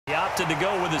opted to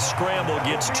go with a scramble.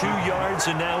 Gets 2 yards,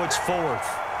 and now it's 4th.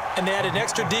 And they had an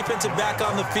extra defensive back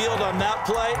on the field on that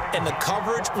play, and the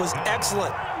coverage was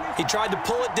excellent. He tried to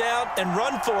pull it down and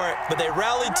run for it, but they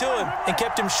rallied to him and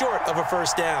kept him short of a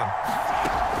first down.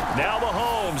 Now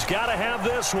Mahomes got to have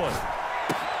this one.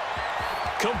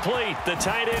 Complete, the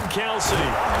tight end Kelsey.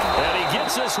 And he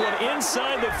gets this one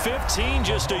inside the 15,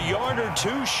 just a yard or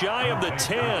 2 shy of the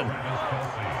 10.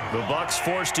 The Bucs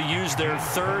forced to use their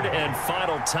 3rd and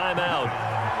final timeout.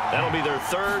 That'll be their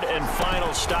 3rd and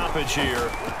final stoppage here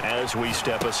as we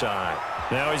step aside.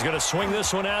 Now he's going to swing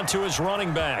this one out to his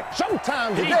running back.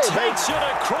 Showtime today, he takes it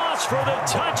across for the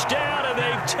touchdown, and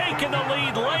they've taken the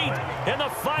lead late in the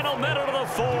final minute of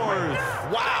the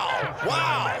 4th. Wow,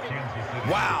 wow,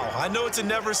 wow. I know it's a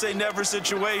never-say-never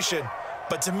situation,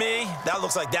 but to me, that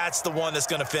looks like that's the one that's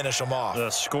going to finish them off. The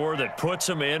score that puts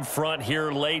them in front here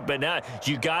late, but now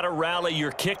you got to rally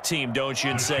your kick team, don't you,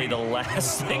 and say the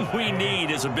last thing we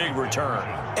need is a big return.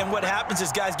 And what happens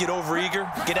is guys get overeager,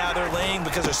 get out of their lane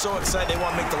because they're so excited they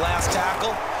want to make the last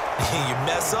tackle. You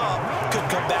mess up, could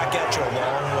come back at you a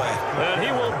long way. And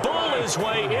he will bull his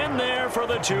way in there for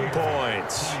the 2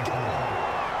 points.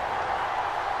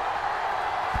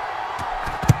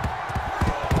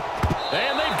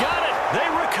 And they've got it. They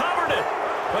recovered it.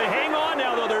 But hang on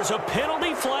now, though. There's a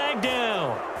penalty flag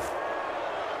down.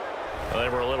 Well, they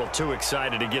were a little too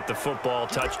excited to get the football,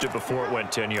 touched it before it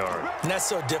went 10 yards. And that's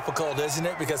so difficult, isn't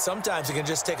it? Because sometimes it can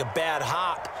just take a bad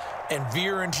hop and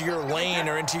veer into your lane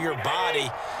or into your body.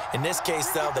 In this case,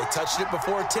 though, they touched it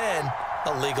before 10.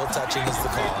 Illegal touching is the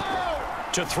call.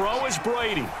 To throw is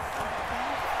Brady.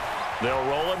 They'll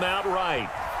roll him out right.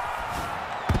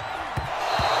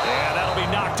 And that'll be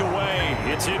knocked away.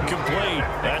 It's incomplete.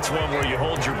 That's one where you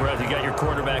hold your breath. You got your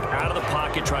quarterback out of the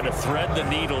pocket trying to thread the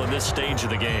needle in this stage of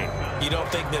the game. You don't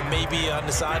think that maybe on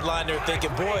the sideline they're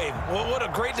thinking, boy, what a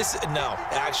great decision. No,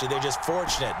 actually, they're just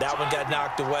fortunate. That one got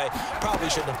knocked away. Probably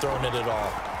shouldn't have thrown it at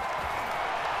all.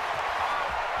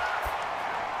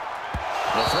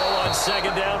 The throw on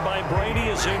 2nd down by Brady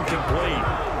is incomplete.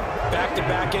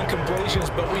 Back-to-back incompletions,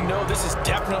 but we know this is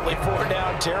definitely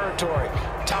 4-down territory.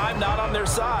 Time not on their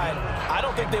side. I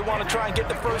don't think they want to try and get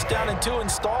the first down in 2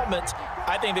 installments.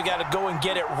 I think they got to go and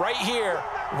get it right here,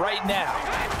 right now.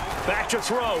 Back to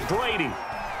throw, Brady.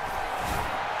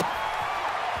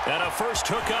 And a first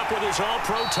hookup with his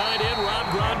all-pro tight end, Rob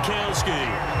Gronkowski.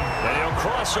 And he'll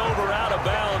cross over out of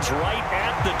bounds right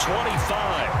at the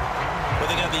 25. Well,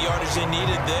 they got the yardage they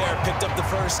needed there, picked up the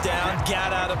first down,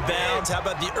 got out of bounds. How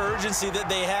about the urgency that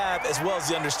they have, as well as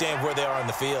they understand where they are on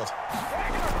the field?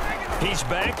 He's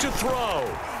back to throw.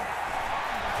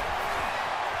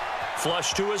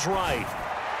 Flush to his right.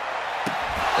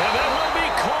 And that will be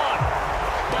caught,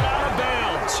 but out of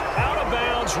bounds. Out of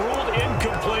bounds, ruled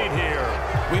incomplete here.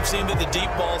 We've seen that the deep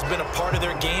ball's been a part of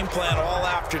their game plan all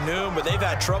afternoon, but they've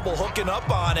had trouble hooking up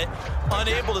on it,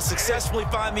 unable to successfully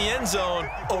find the end zone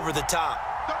over the top.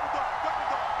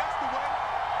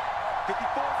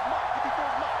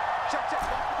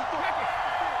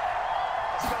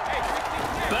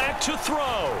 Back to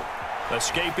throw.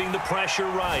 Escaping the pressure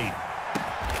right.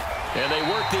 And they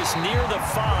work this near the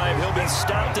 5. He'll be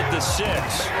stopped at the 6.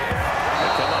 They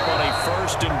come up on a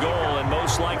 1st and goal, and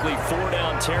most likely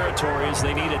 4-down territory as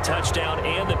they need a touchdown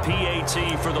and the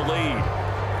PAT for the lead.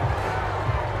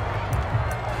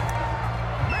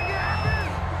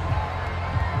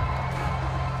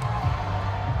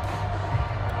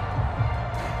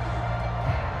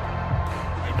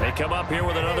 They come up here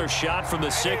with another shot from the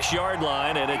 6-yard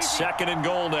line, and it's 2nd and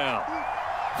goal now.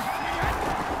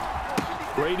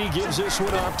 Brady gives this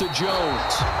one off to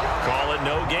Jones. Call it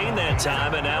no gain that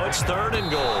time, and now it's 3rd and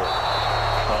goal.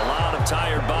 A lot of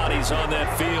tired bodies on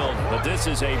that field, but this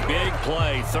is a big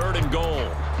play, 3rd and goal.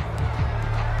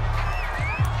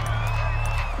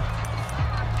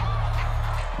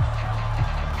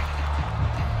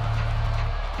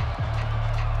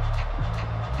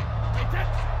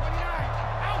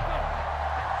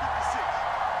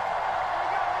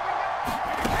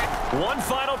 One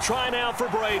final try now for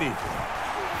Brady.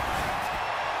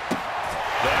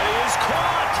 That is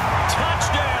caught.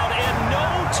 Touchdown, and no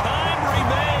time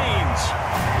remains.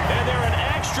 And they're an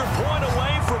extra point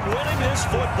away from winning this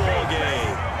football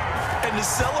game. And the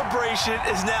celebration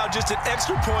is now just an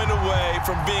extra point away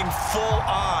from being full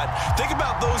on. Think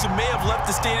about those who may have left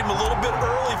the stadium a little bit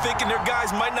early thinking their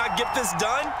guys might not get this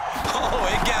done. Oh,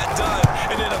 it got done,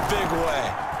 and in a big way.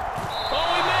 Oh,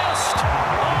 he missed.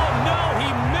 Oh, no, he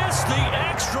missed the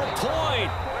extra point.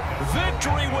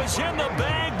 Victory was in the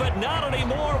bag, but not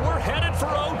anymore. We're headed for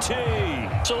OT.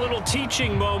 It's a little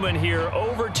teaching moment here.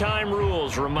 Overtime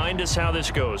rules. Remind us how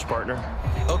this goes, partner.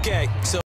 Okay, so